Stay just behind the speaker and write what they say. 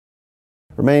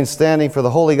Remain standing for the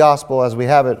Holy Gospel as we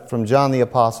have it from John the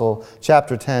Apostle,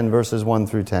 chapter 10, verses 1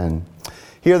 through 10.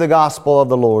 Hear the gospel of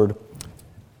the Lord.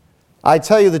 I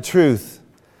tell you the truth,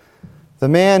 the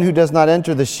man who does not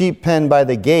enter the sheep pen by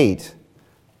the gate,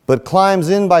 but climbs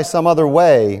in by some other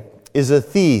way, is a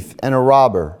thief and a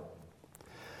robber.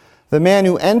 The man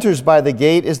who enters by the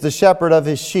gate is the shepherd of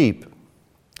his sheep.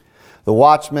 The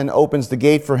watchman opens the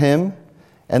gate for him,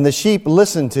 and the sheep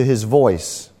listen to his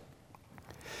voice.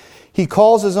 He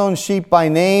calls his own sheep by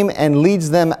name and leads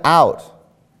them out.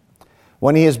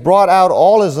 When he has brought out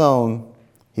all his own,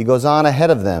 he goes on ahead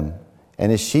of them,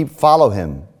 and his sheep follow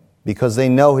him, because they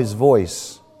know his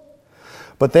voice.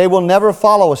 But they will never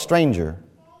follow a stranger.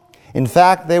 In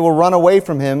fact, they will run away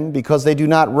from him because they do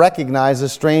not recognize a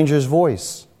stranger's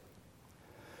voice.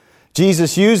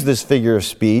 Jesus used this figure of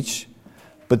speech,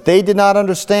 but they did not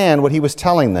understand what he was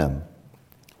telling them.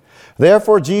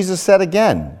 Therefore Jesus said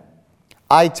again,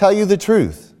 I tell you the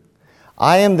truth,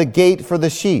 I am the gate for the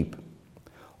sheep.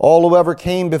 All who ever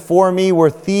came before me were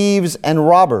thieves and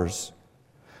robbers,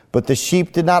 but the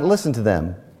sheep did not listen to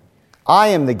them. I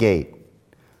am the gate.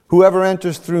 Whoever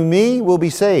enters through me will be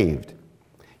saved.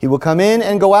 He will come in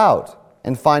and go out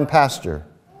and find pasture.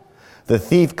 The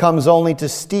thief comes only to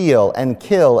steal and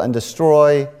kill and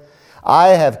destroy. I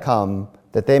have come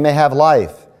that they may have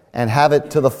life and have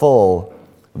it to the full.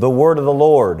 The word of the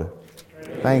Lord.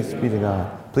 Thanks be to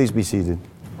God. Please be seated.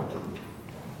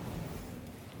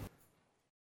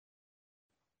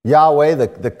 Yahweh,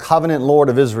 the covenant Lord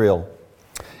of Israel,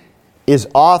 is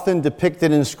often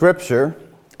depicted in Scripture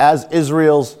as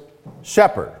Israel's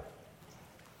shepherd.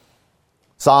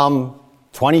 Psalm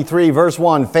 23 verse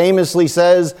 1 famously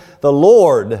says, the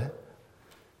Lord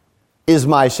is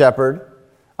my shepherd,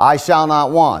 I shall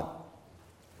not want.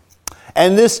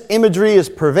 And this imagery is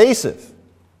pervasive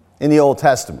in the Old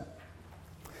Testament.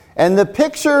 And the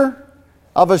picture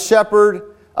of a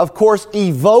shepherd, of course,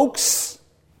 evokes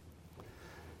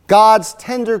God's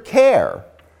tender care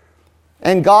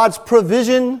and God's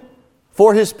provision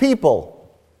for his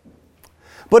people.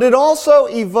 But it also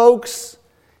evokes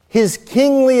his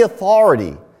kingly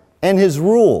authority and his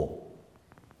rule.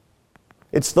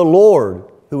 It's the Lord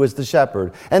who is the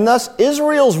shepherd. And thus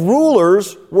Israel's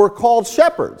rulers were called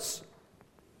shepherds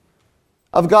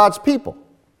of God's people.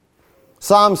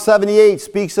 Psalm 78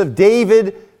 speaks of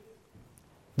David,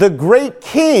 the great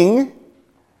king,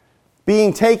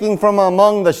 being taken from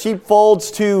among the sheepfolds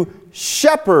to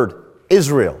shepherd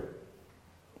Israel.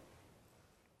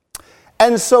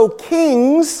 And so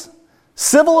kings,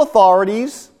 civil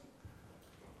authorities,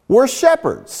 were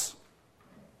shepherds.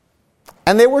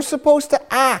 And they were supposed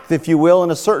to act, if you will, in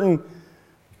a certain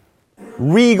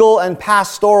regal and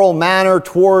pastoral manner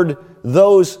toward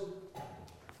those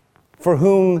for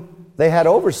whom they had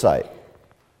oversight.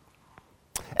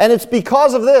 And it's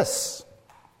because of this,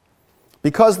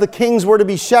 because the kings were to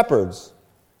be shepherds,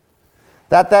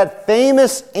 that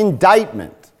famous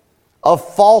indictment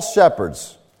of false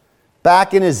shepherds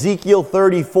back in Ezekiel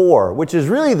 34, which is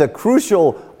really the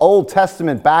crucial Old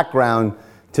Testament background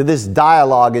to this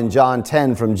dialogue in John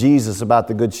 10 from Jesus about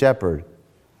the Good Shepherd.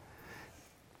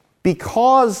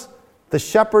 Because the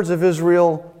shepherds of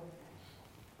Israel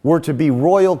were to be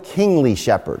royal kingly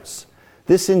shepherds,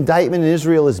 this indictment in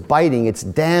Israel is biting, it's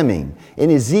damning. In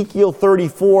Ezekiel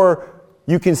 34,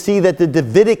 you can see that the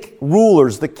Davidic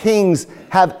rulers, the kings,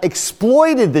 have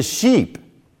exploited the sheep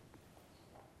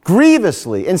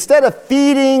grievously. Instead of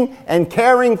feeding and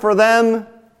caring for them,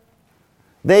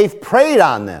 they've preyed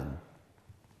on them.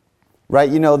 Right?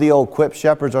 You know the old quip,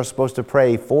 shepherds are supposed to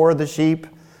pray for the sheep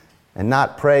and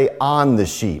not prey on the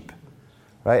sheep.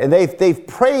 Right? And they've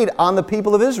preyed on the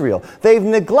people of Israel. They've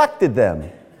neglected them.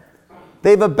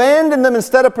 They've abandoned them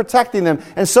instead of protecting them.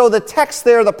 And so the text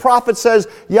there, the prophet says,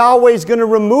 Yahweh's going to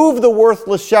remove the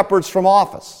worthless shepherds from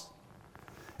office.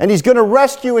 And he's going to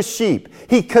rescue his sheep.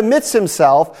 He commits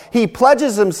himself. He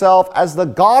pledges himself as the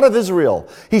God of Israel.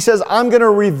 He says, I'm going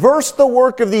to reverse the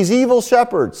work of these evil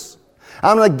shepherds.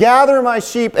 I'm going to gather my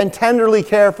sheep and tenderly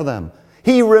care for them.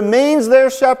 He remains their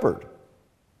shepherd.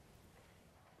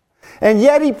 And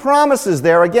yet he promises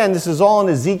there, again, this is all in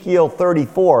Ezekiel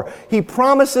 34, he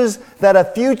promises that a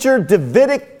future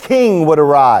Davidic king would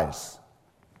arise.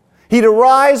 He'd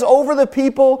arise over the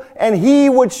people and he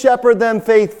would shepherd them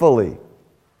faithfully.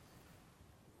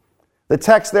 The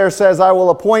text there says, I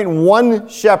will appoint one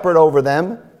shepherd over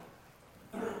them,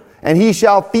 and he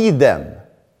shall feed them.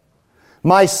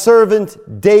 My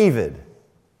servant David.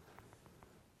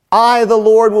 I, the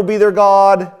Lord, will be their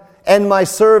God, and my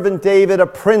servant David a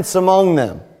prince among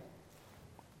them.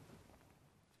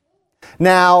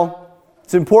 Now,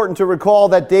 it's important to recall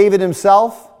that David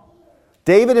himself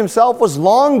David himself was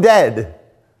long dead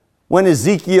when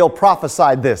Ezekiel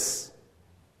prophesied this.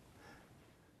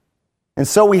 And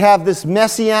so we have this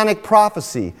messianic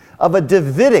prophecy of a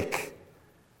Davidic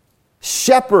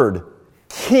shepherd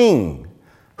king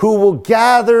who will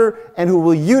gather and who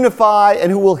will unify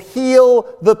and who will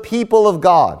heal the people of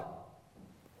God.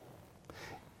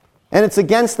 And it's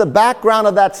against the background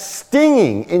of that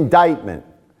stinging indictment,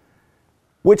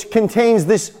 which contains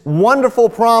this wonderful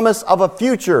promise of a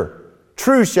future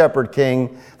true shepherd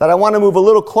king, that I want to move a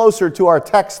little closer to our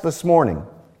text this morning.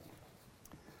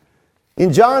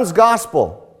 In John's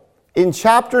Gospel, in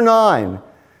chapter 9,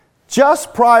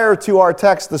 just prior to our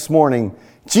text this morning,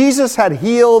 Jesus had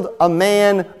healed a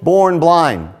man born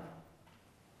blind.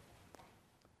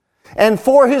 And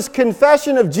for his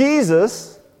confession of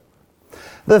Jesus,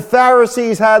 the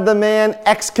Pharisees had the man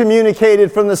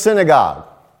excommunicated from the synagogue.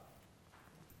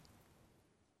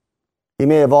 He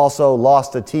may have also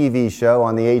lost a TV show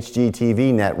on the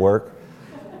HGTV network.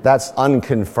 That's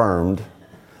unconfirmed.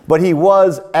 But he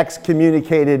was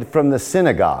excommunicated from the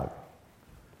synagogue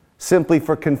simply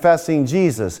for confessing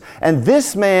Jesus. And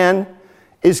this man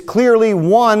is clearly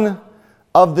one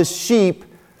of the sheep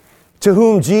to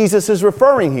whom Jesus is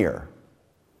referring here.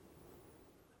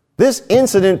 This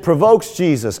incident provokes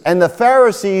Jesus, and the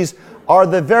Pharisees are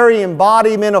the very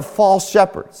embodiment of false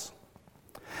shepherds.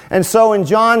 And so in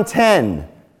John 10,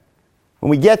 when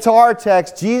we get to our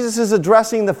text, Jesus is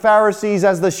addressing the Pharisees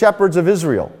as the shepherds of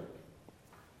Israel.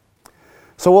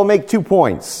 So we'll make 2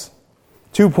 points.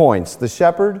 2 points, the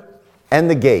shepherd and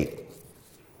the gate.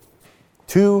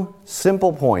 2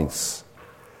 simple points,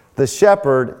 the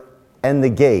shepherd and the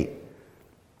gate.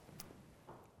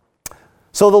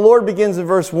 So the Lord begins in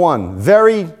verse 1.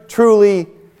 Very truly,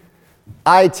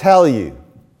 I tell you.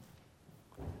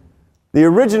 The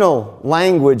original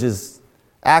language is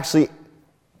actually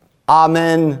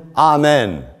amen,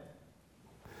 amen.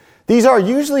 These are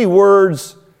usually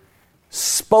words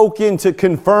spoken to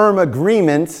confirm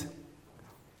agreement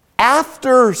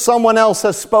after someone else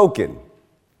has spoken.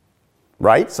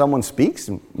 Right? Someone speaks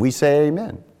and we say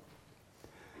amen.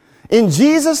 In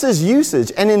Jesus'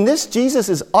 usage, and in this Jesus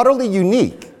is utterly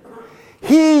unique,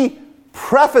 he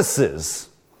prefaces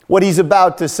what he's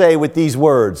about to say with these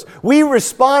words. We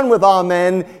respond with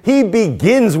amen. He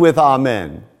begins with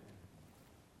amen.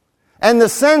 And the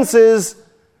sense is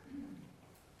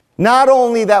not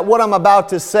only that what I'm about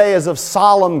to say is of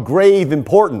solemn, grave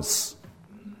importance.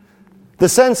 The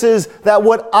sense is that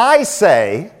what I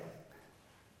say,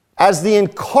 as the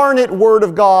incarnate Word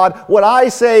of God, what I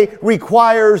say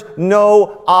requires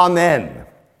no amen.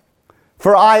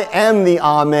 For I am the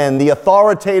amen, the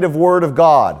authoritative Word of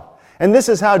God. And this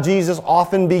is how Jesus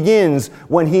often begins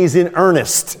when he's in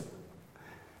earnest.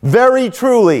 Very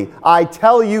truly, I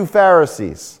tell you,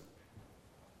 Pharisees,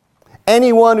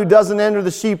 anyone who doesn't enter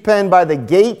the sheep pen by the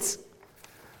gate,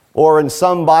 or in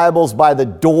some Bibles by the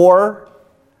door,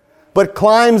 but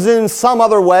climbs in some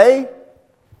other way,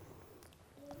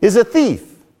 is a thief,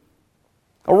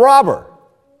 a robber.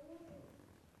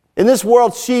 In this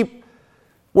world, sheep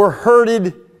were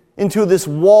herded into this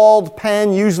walled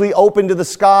pen, usually open to the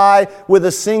sky, with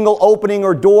a single opening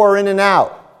or door in and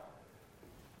out.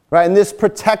 Right? And this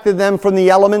protected them from the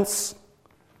elements,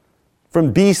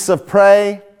 from beasts of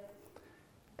prey.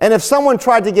 And if someone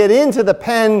tried to get into the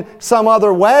pen some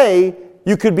other way,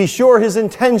 you could be sure his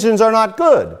intentions are not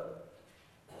good.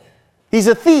 He's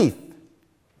a thief.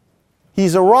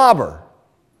 He's a robber.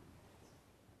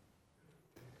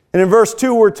 And in verse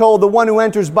 2, we're told the one who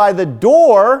enters by the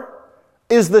door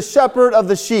is the shepherd of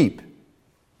the sheep.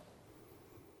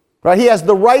 Right? He has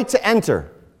the right to enter.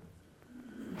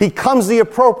 He comes the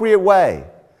appropriate way.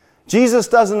 Jesus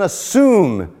doesn't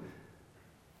assume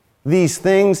these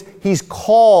things. He's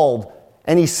called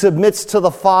and he submits to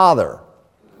the Father.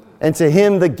 And to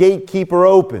him the gatekeeper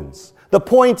opens. The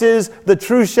point is, the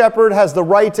true shepherd has the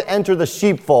right to enter the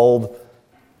sheepfold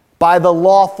by the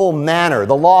lawful manner,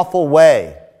 the lawful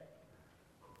way.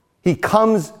 He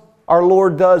comes, our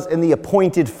Lord does, in the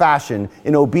appointed fashion,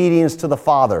 in obedience to the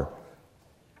Father.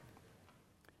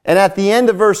 And at the end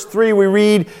of verse 3, we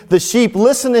read, the sheep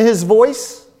listen to his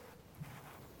voice.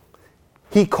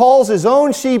 He calls his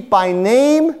own sheep by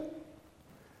name,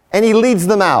 and he leads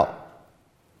them out.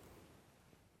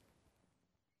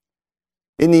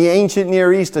 In the ancient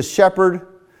Near East, a shepherd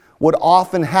would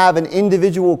often have an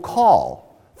individual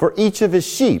call for each of his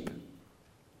sheep.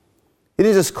 He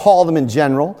didn't just call them in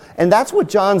general, and that's what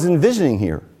John's envisioning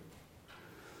here.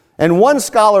 And one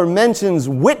scholar mentions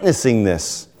witnessing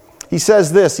this. He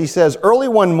says this, he says, early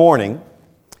one morning,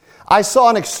 I saw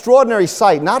an extraordinary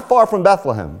sight not far from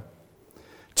Bethlehem.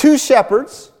 2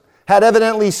 shepherds had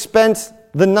evidently spent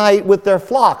the night with their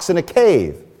flocks in a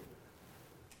cave.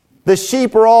 The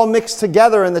sheep were all mixed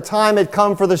together, and the time had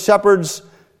come for the shepherds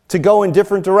to go in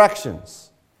different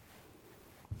directions.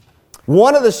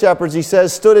 One of the shepherds, he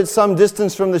says, stood at some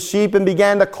distance from the sheep and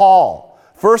began to call.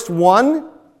 First one,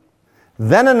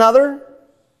 then another,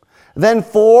 then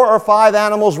 4 or 5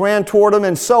 animals ran toward him,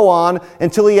 and so on,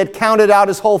 until he had counted out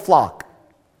his whole flock.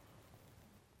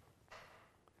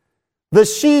 The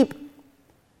sheep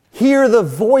hear the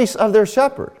voice of their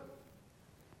shepherd.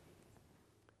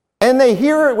 And they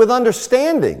hear it with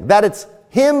understanding that it's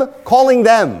him calling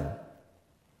them.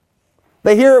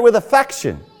 They hear it with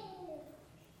affection.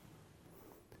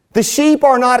 The sheep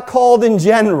are not called in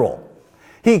general.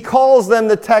 He calls them,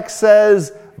 the text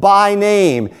says, by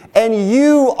name. And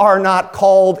you are not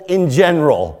called in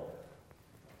general.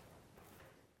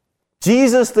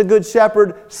 Jesus, the Good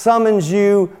Shepherd, summons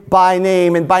you by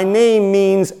name. And by name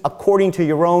means according to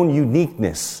your own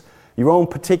uniqueness, your own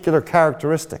particular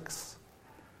characteristics.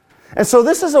 And so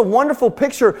this is a wonderful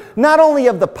picture, not only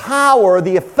of the power,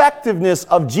 the effectiveness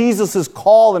of Jesus'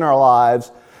 call in our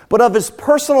lives, but of his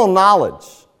personal knowledge,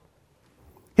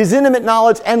 his intimate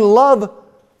knowledge and love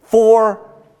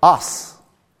for us.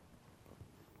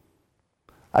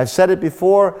 I've said it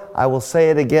before, I will say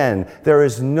it again. There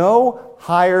is no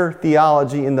higher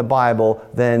theology in the Bible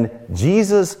than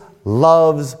Jesus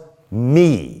loves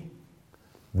me.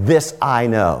 This I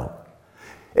know.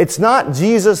 It's not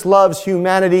Jesus loves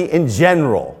humanity in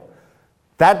general.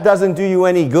 That doesn't do you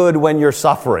any good when you're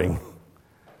suffering.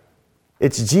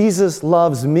 It's Jesus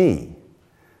loves me.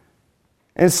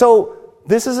 And so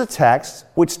this is a text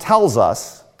which tells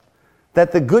us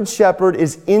that the Good Shepherd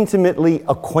is intimately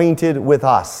acquainted with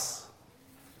us.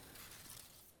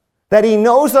 That he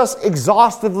knows us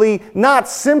exhaustively, not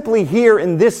simply here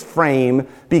in this frame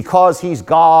because he's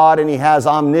God and he has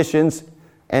omniscience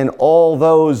and all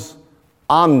those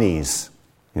omnis,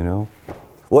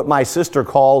 what my sister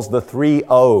calls the 3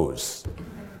 O's.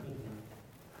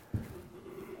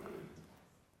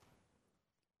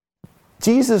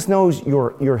 Jesus knows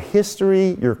your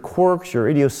history, your quirks, your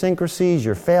idiosyncrasies,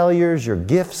 your failures, your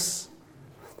gifts.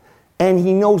 And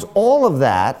he knows all of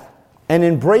that and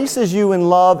embraces you in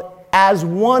love as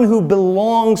one who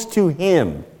belongs to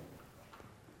him.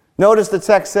 Notice the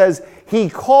text says, he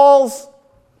calls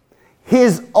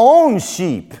his own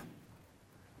sheep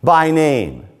by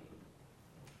name.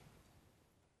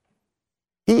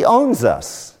 He owns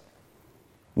us,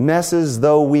 messes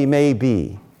though we may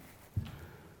be.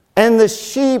 And the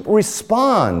sheep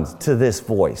respond to this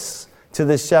voice, to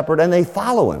this shepherd, and they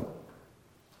follow him.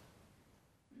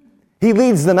 He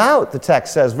leads them out, the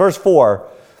text says, verse 4.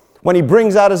 When he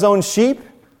brings out his own sheep,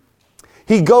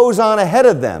 he goes on ahead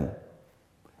of them,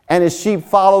 and his sheep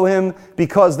follow him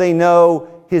because they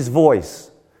know his voice.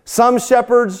 Some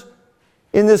shepherds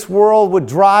in this world would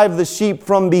drive the sheep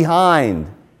from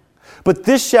behind, but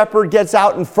this shepherd gets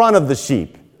out in front of the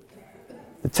sheep.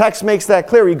 The text makes that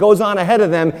clear. He goes on ahead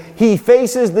of them. He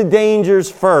faces the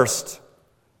dangers first.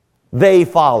 They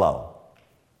follow.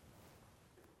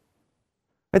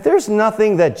 But there's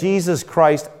nothing that Jesus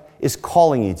Christ is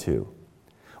calling you to,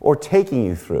 or taking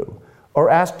you through, or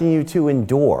asking you to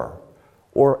endure,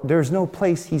 or there's no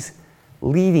place he's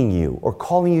leading you or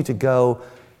calling you to go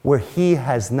where he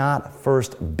has not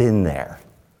first been there.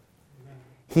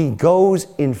 He goes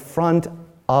in front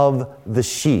of the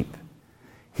sheep.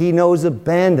 He knows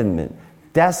abandonment,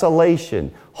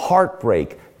 desolation,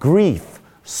 heartbreak, grief,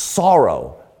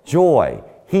 sorrow, joy.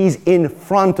 He's in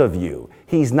front of you.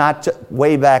 He's not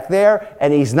way back there,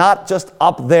 and he's not just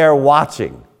up there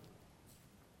watching.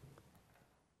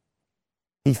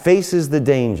 He faces the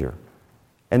danger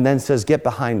and then says, "Get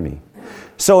behind me."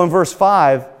 So in verse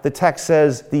 5, the text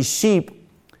says, these sheep,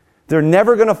 they're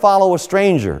never going to follow a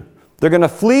stranger. They're going to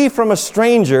flee from a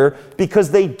stranger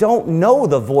because they don't know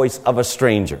the voice of a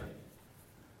stranger.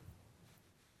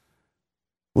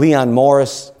 Leon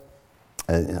Morris,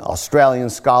 an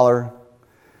Australian scholar,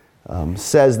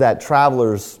 says that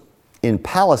travelers in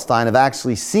Palestine have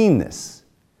actually seen this.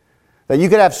 That you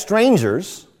could have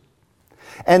strangers,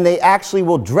 and they actually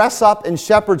will dress up in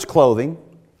shepherd's clothing,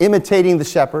 imitating the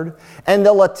shepherd, and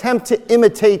they'll attempt to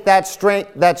imitate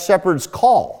that shepherd's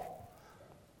call.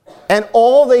 And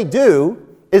all they do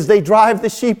is they drive the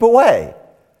sheep away.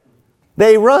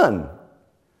 They run.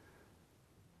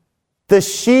 The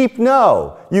sheep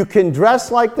know. You can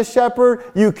dress like the shepherd.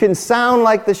 You can sound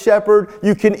like the shepherd.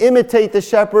 You can imitate the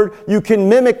shepherd. You can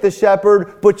mimic the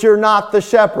shepherd, but you're not the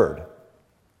shepherd.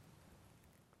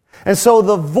 And so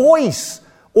the voice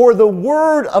or the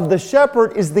word of the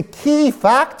shepherd is the key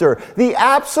factor. The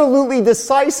absolutely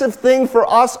decisive thing for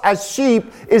us as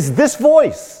sheep is this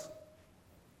voice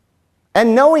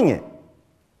and knowing it.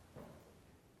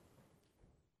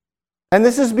 And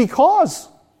this is because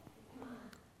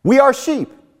we are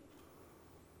sheep.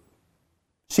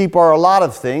 Sheep are a lot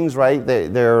of things, right?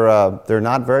 They're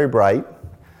not very bright.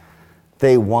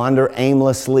 They wander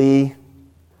aimlessly.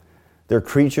 They're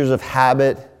creatures of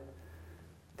habit.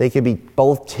 They can be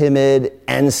both timid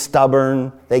and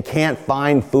stubborn. They can't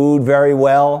find food very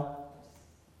well,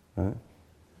 right?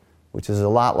 Which is a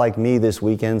lot like me this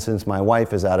weekend since my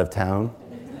wife is out of town.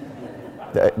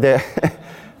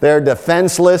 They're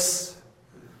defenseless.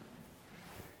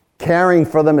 Caring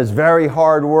for them is very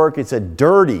hard work. It's a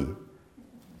dirty,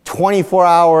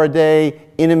 24-hour-a-day,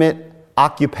 intimate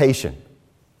occupation.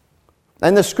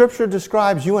 And the Scripture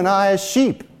describes you and I as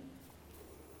sheep.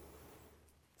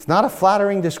 It's not a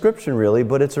flattering description, really,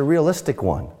 but it's a realistic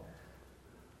one.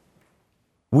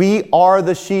 We are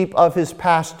the sheep of His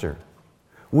pasture.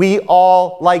 We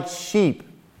all, like sheep,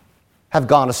 have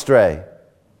gone astray.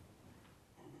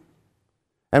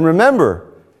 And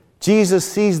remember,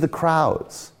 Jesus sees the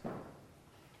crowds.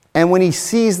 And when He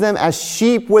sees them as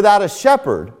sheep without a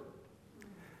shepherd,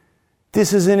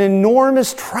 this is an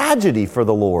enormous tragedy for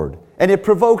the Lord, and it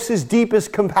provokes His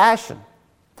deepest compassion.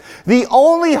 The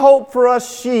only hope for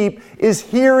us sheep is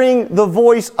hearing the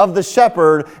voice of the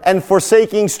shepherd and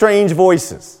forsaking strange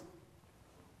voices.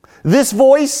 This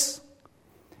voice,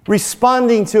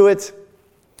 responding to it,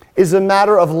 is a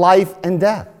matter of life and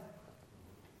death.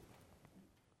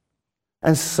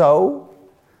 And so,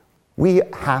 we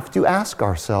have to ask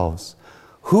ourselves,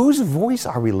 whose voice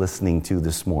are we listening to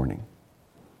this morning?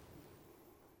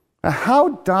 Now, how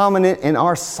dominant in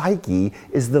our psyche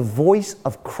is the voice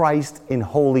of Christ in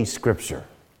Holy Scripture?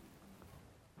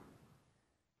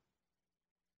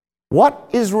 What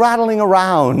is rattling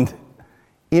around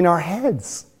in our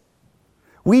heads?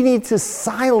 We need to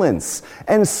silence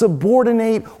and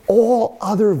subordinate all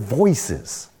other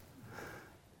voices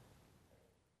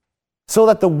so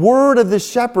that the word of the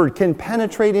shepherd can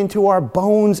penetrate into our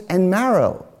bones and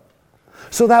marrow,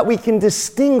 so that we can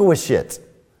distinguish it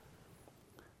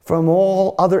from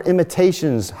all other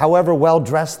imitations, however well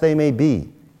dressed they may be.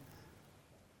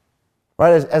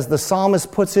 Right? As the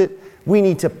psalmist puts it, we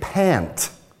need to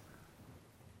pant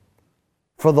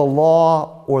for the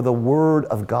law or the word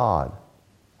of God.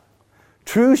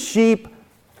 True sheep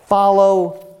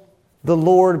follow the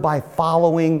Lord by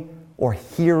following or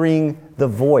hearing the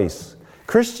voice.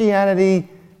 Christianity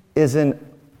is an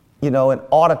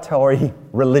auditory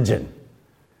religion.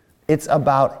 It's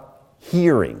about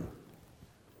hearing.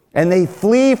 And they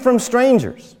flee from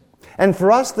strangers. And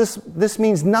for us, this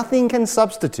means nothing can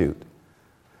substitute.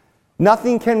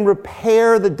 Nothing can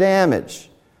repair the damage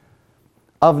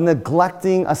of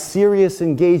neglecting a serious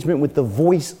engagement with the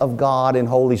voice of God in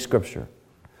Holy Scripture.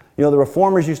 You know, the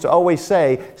Reformers used to always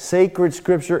say, sacred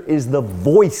Scripture is the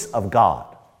voice of God.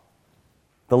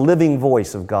 The living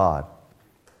voice of God.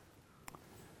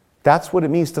 That's what it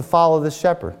means to follow the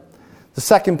shepherd. The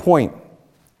second point,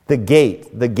 the gate.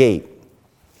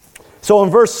 So in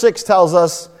verse 6 tells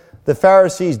us the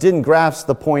Pharisees didn't grasp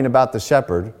the point about the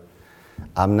shepherd.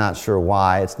 I'm not sure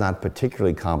why. It's not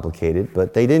particularly complicated,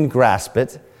 but they didn't grasp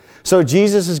it. So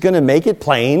Jesus is going to make it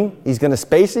plain. He's going to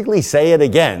basically say it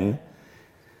again.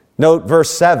 Note verse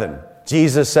 7.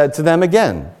 Jesus said to them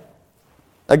again.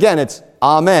 Again, it's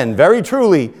Amen. Very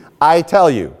truly, I tell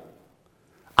you,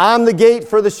 I'm the gate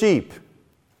for the sheep.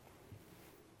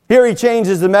 Here he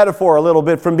changes the metaphor a little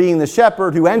bit from being the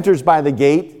shepherd who enters by the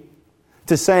gate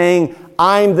to saying,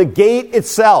 I'm the gate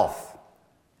itself.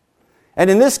 And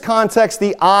in this context,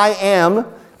 the I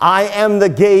am the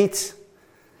gate,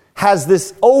 has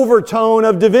this overtone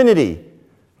of divinity.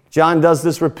 John does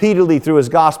this repeatedly through his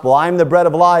gospel. I am the bread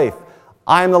of life.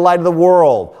 I am the light of the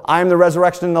world. I am the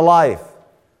resurrection and the life.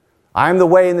 I am the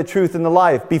way and the truth and the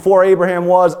life. Before Abraham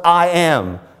was, I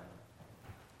am.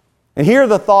 And here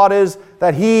the thought is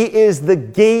that he is the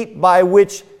gate by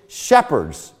which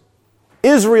shepherds,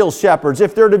 Israel's shepherds,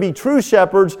 if they're to be true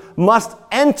shepherds, must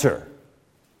enter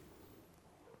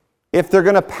if they're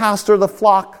going to pastor the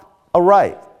flock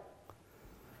aright.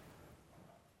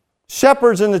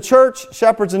 Shepherds in the church,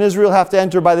 shepherds in Israel have to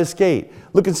enter by this gate.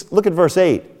 Look at verse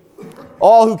 8.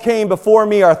 All who came before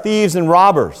me are thieves and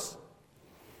robbers.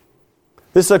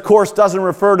 This, of course, doesn't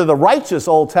refer to the righteous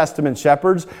Old Testament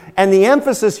shepherds, and the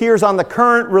emphasis here is on the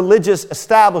current religious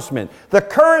establishment, the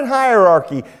current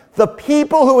hierarchy, the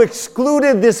people who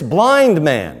excluded this blind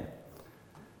man.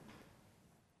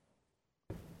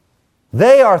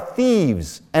 They are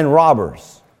thieves and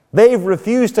robbers. They've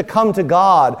refused to come to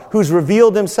God, who's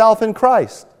revealed himself in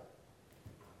Christ.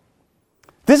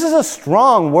 This is a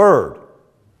strong word.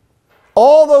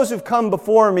 All those who've come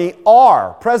before me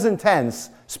are, present tense,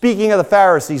 speaking of the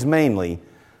Pharisees mainly,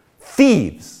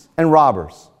 thieves and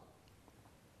robbers.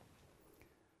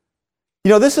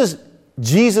 You know, this is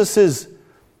Jesus'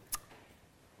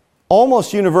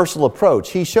 almost universal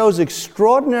approach. He shows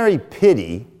extraordinary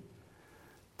pity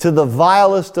to the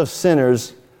vilest of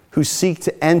sinners who seek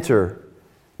to enter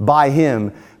by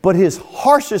him. But his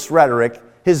harshest rhetoric,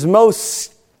 his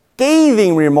most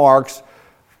scathing remarks,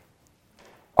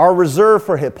 are reserved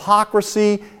for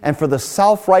hypocrisy and for the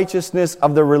self-righteousness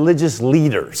of the religious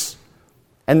leaders.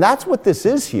 And that's what this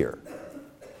is here.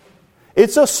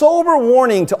 It's a sober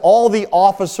warning to all the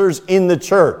officers in the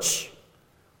church.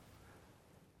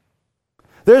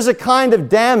 There's a kind of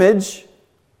damage,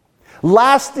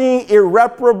 lasting,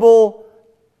 irreparable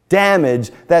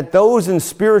damage that those in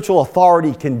spiritual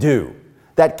authority can do,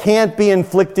 that can't be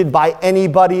inflicted by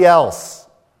anybody else.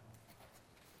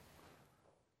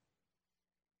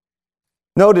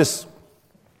 Notice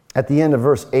at the end of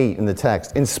verse 8 in the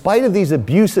text, in spite of these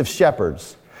abusive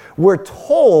shepherds, we're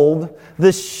told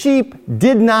the sheep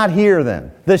did not hear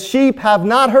them. The sheep have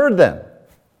not heard them.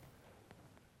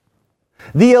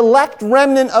 The elect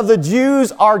remnant of the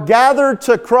Jews are gathered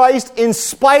to Christ in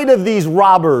spite of these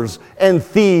robbers and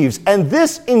thieves. And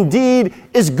this indeed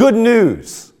is good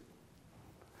news.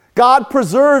 God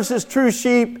preserves his true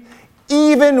sheep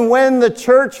even when the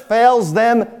church fails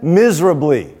them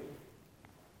miserably.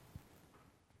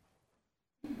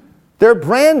 They're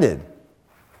branded.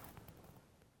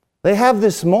 They have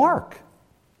this mark.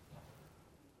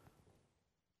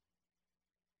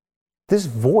 This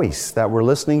voice that we're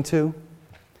listening to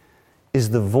is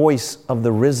the voice of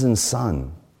the risen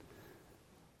Son.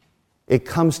 It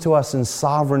comes to us in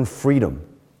sovereign freedom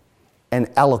and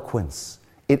eloquence.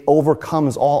 It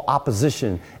overcomes all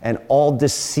opposition and all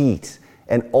deceit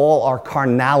and all our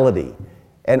carnality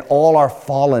and all our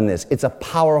fallenness. It's a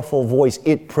powerful voice.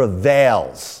 It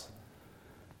prevails.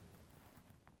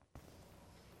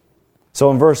 So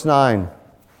in verse 9,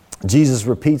 Jesus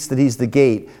repeats that he's the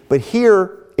gate. But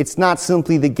here, it's not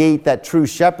simply the gate that true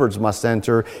shepherds must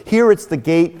enter. Here it's the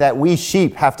gate that we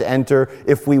sheep have to enter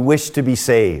if we wish to be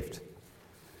saved.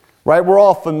 Right? We're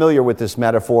all familiar with this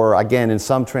metaphor. Again, in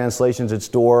some translations it's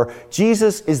door.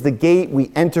 Jesus is the gate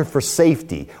we enter for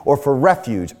safety or for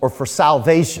refuge or for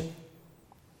salvation.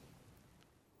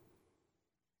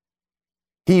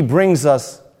 He brings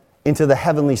us into the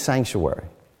heavenly sanctuary.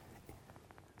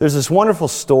 There's this wonderful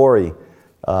story.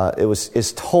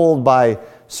 It's told by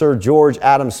Sir George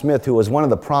Adam Smith, who was one of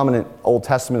the prominent Old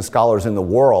Testament scholars in the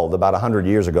world about 100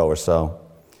 years ago or so.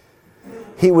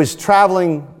 He was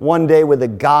traveling one day with a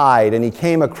guide, and he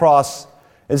came across,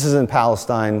 this is in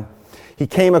Palestine, he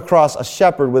came across a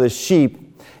shepherd with his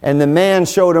sheep, and the man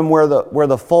showed him where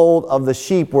the fold of the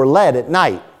sheep were led at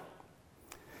night.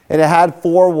 And it had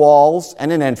 4 walls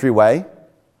and an entryway.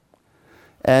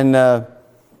 And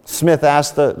Smith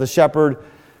asked the shepherd,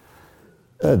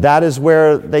 that is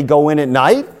where they go in at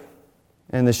night?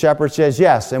 And the shepherd says,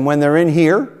 yes. And when they're in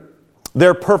here,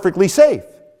 they're perfectly safe.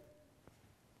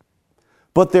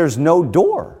 But there's no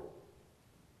door.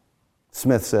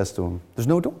 Smith says to him, there's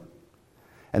no door.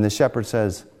 And the shepherd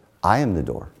says, I am the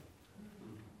door.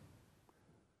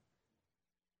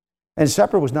 And the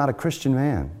shepherd was not a Christian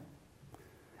man.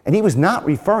 And he was not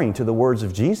referring to the words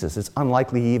of Jesus. It's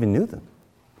unlikely he even knew them.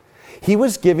 He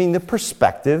was giving the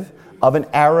perspective of an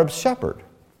Arab shepherd.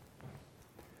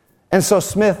 And so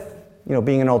Smith,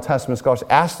 being an Old Testament scholar,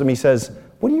 asked him, he says,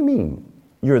 what do you mean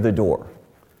you're the door?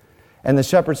 And the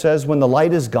shepherd says, when the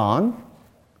light is gone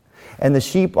and the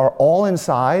sheep are all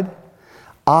inside,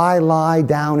 I lie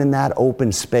down in that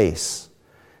open space.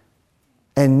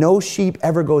 And no sheep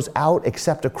ever goes out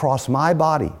except across my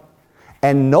body.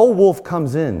 And no wolf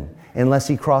comes in unless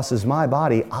he crosses my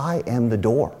body. I am the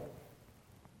door.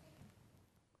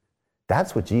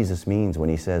 That's what Jesus means when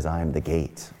he says, I am the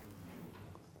gate.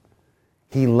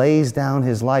 He lays down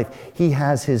his life. He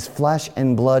has his flesh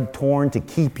and blood torn to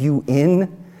keep you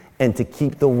in and to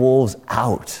keep the wolves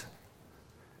out.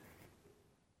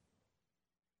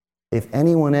 If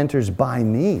anyone enters by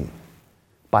me,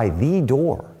 by the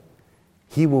door,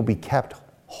 he will be kept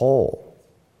whole.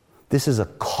 This is a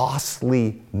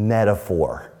costly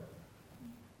metaphor.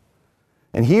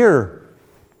 And here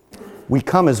we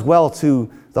come as well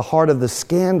to the heart of the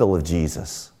scandal of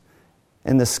Jesus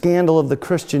and the scandal of the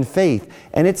Christian faith.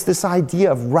 And it's this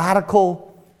idea of radical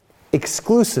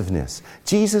exclusiveness.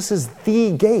 Jesus is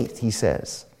the gate, he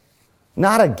says.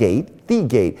 Not a gate, the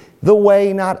gate. The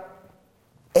way, not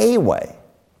a way.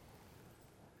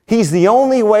 He's the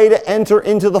only way to enter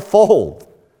into the fold.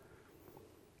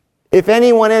 If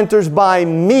anyone enters by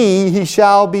me, he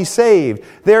shall be saved.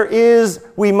 There is,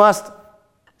 we must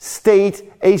state,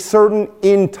 a certain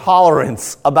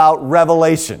intolerance about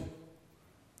revelation.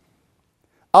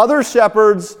 Other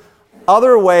shepherds,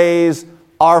 other ways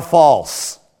are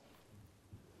false.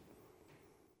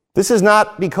 This is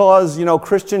not because,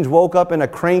 Christians woke up in a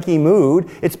cranky mood.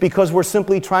 It's because we're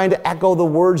simply trying to echo the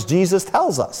words Jesus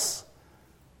tells us.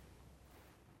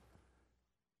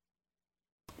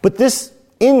 But this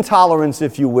intolerance,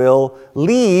 if you will,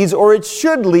 leads, or it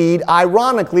should lead,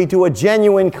 ironically, to a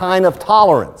genuine kind of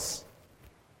tolerance.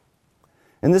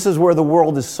 And this is where the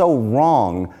world is so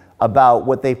wrong about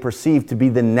what they perceive to be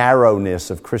the narrowness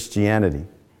of Christianity.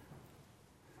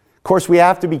 Of course, we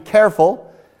have to be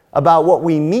careful about what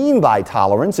we mean by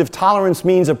tolerance. If tolerance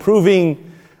means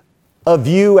approving a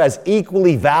view as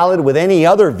equally valid with any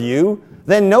other view,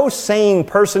 then no sane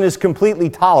person is completely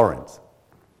tolerant.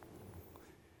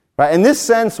 Right? In this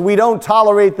sense, we don't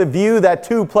tolerate the view that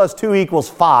 2 + 2 =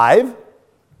 5,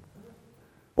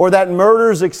 or that murder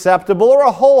is acceptable, or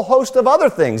a whole host of other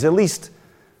things, at least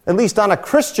on a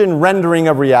Christian rendering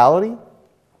of reality.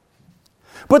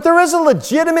 But there is a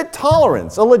legitimate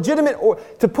tolerance, or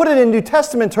to put it in New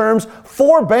Testament terms,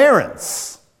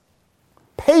 forbearance,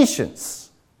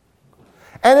 patience.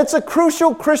 And it's a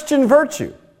crucial Christian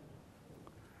virtue.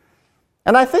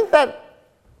 And I think that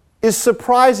is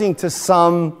surprising to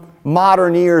some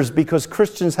modern ears because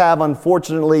Christians have,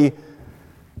 unfortunately,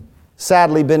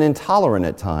 sadly, been intolerant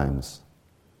at times.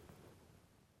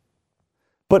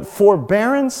 But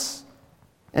forbearance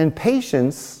and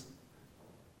patience,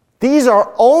 these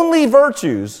are only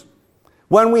virtues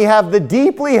when we have the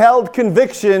deeply held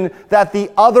conviction that the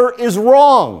other is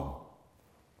wrong,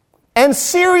 and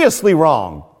seriously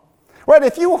wrong. Right?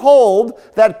 If you hold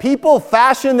that people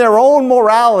fashion their own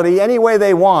morality any way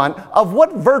they want, of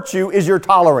what virtue is your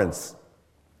tolerance?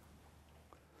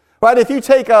 Right? If you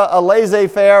take a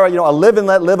laissez-faire, a live and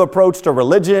let live approach to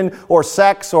religion or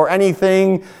sex or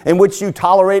anything in which you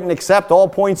tolerate and accept all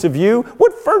points of view,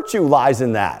 what virtue lies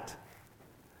in that?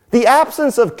 The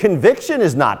absence of conviction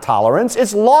is not tolerance,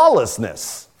 it's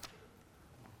lawlessness.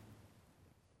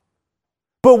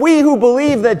 But we who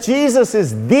believe that Jesus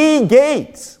is the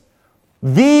gate,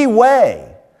 the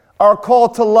way, are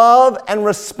called to love and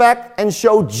respect and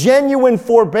show genuine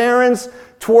forbearance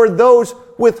toward those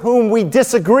with whom we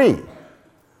disagree.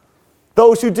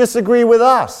 Those who disagree with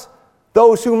us.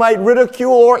 Those who might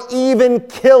ridicule or even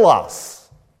kill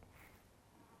us.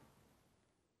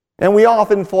 And we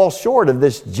often fall short of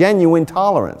this genuine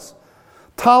tolerance.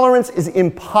 Tolerance is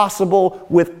impossible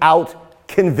without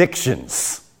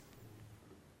convictions.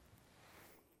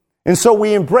 And so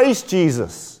we embrace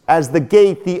Jesus as the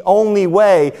gate, the only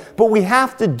way, but we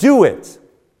have to do it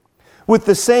with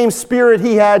the same spirit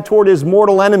he had toward his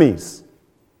mortal enemies.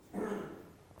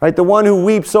 Right? The one who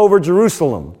weeps over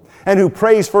Jerusalem and who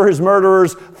prays for his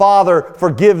murderers, Father,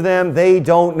 forgive them, they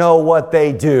don't know what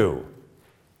they do.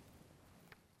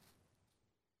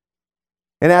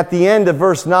 And at the end of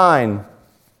verse 9,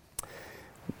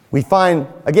 we find,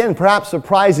 again, perhaps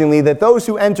surprisingly, that those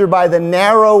who enter by the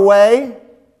narrow way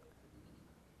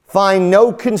find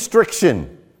no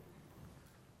constriction.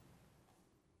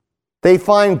 They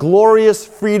find glorious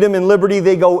freedom and liberty.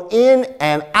 They go in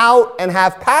and out and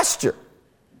have pasture.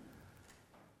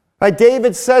 Right?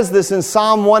 David says this in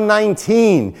Psalm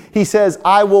 119. He says,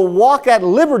 I will walk at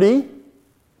liberty,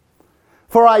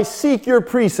 for I seek your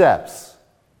precepts.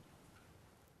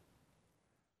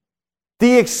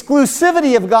 The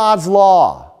exclusivity of God's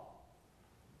law,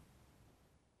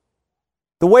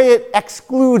 the way it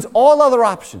excludes all other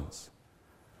options,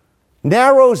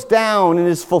 narrows down in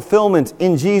its fulfillment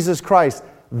in Jesus Christ.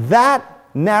 That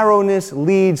narrowness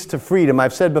leads to freedom.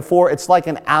 I've said before, it's like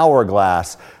an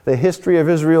hourglass. The history of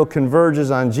Israel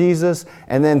converges on Jesus,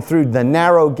 and then through the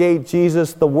narrow gate,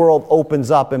 Jesus, the world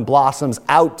opens up and blossoms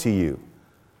out to you.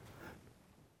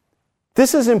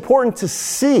 This is important to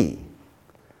see.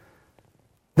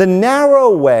 The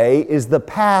narrow way is the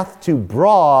path to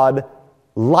broad,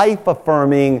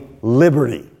 life-affirming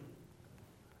liberty,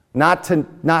 not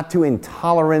to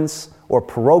intolerance or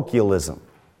parochialism.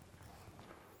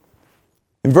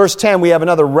 In verse 10, we have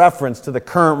another reference to the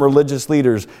current religious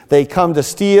leaders. They come to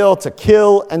steal, to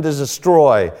kill, and to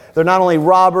destroy. They're not only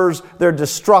robbers, they're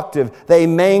destructive. They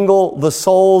mangle the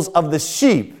souls of the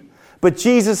sheep. But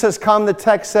Jesus has come, the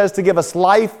text says, to give us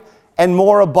life and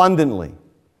more abundantly.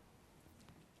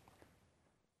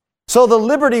 So the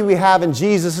liberty we have in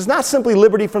Jesus is not simply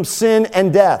liberty from sin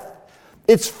and death.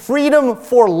 It's freedom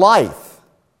for life.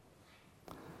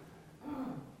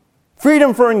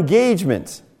 Freedom for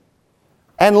engagement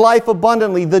and life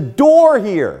abundantly. The door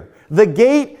here, the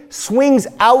gate, swings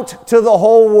out to the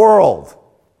whole world.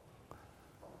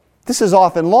 This is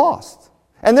often lost.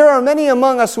 And there are many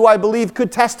among us who I believe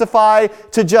could testify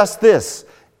to just this.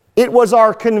 It was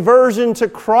our conversion to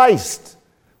Christ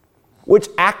which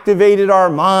activated our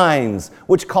minds,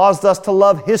 which caused us to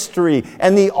love history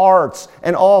and the arts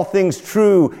and all things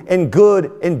true and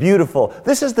good and beautiful.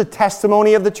 This is the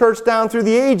testimony of the church down through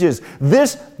the ages.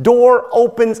 This door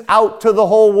opens out to the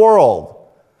whole world.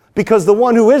 Because the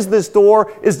one who is this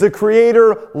door is the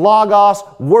Creator, Logos,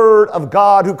 Word of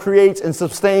God, who creates and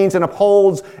sustains and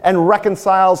upholds and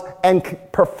reconciles and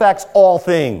perfects all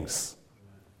things.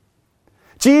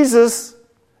 Jesus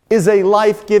is a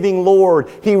life-giving Lord.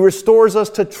 He restores us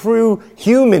to true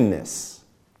humanness.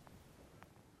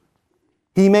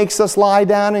 He makes us lie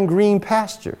down in green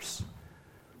pastures.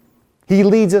 He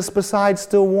leads us beside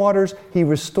still waters. He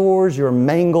restores your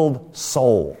mangled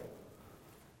soul.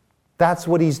 That's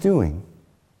what He's doing.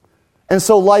 And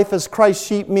so life as Christ's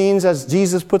sheep means, as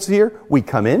Jesus puts it here, we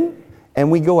come in and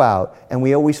we go out and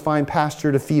we always find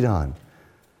pasture to feed on.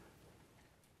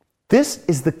 This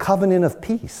is the covenant of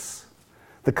peace,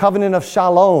 the covenant of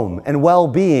shalom and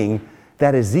well-being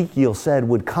that Ezekiel said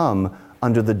would come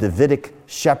under the Davidic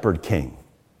shepherd king.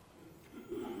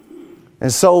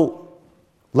 And so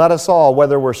let us all,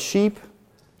 whether we're sheep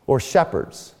or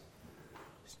shepherds,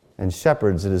 and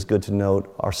shepherds, it is good to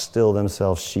note, are still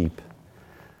themselves sheep.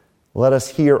 Let us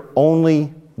hear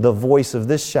only the voice of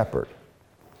this shepherd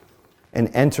and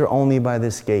enter only by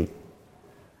this gate,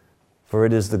 for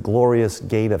it is the glorious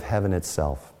gate of heaven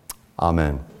itself.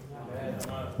 Amen. Amen.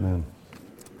 Amen.